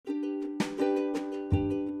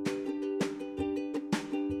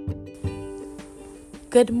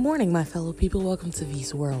Good morning, my fellow people. Welcome to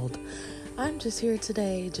V's World. I'm just here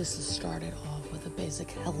today just to start it off with a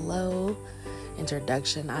basic hello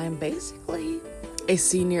introduction. I'm basically a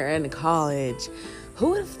senior in college. Who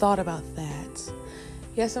would have thought about that?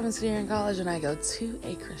 Yes, I'm a senior in college and I go to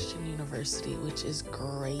a Christian university, which is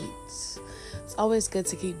great. It's always good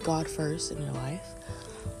to keep God first in your life.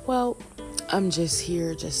 Well, I'm just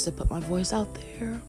here just to put my voice out there.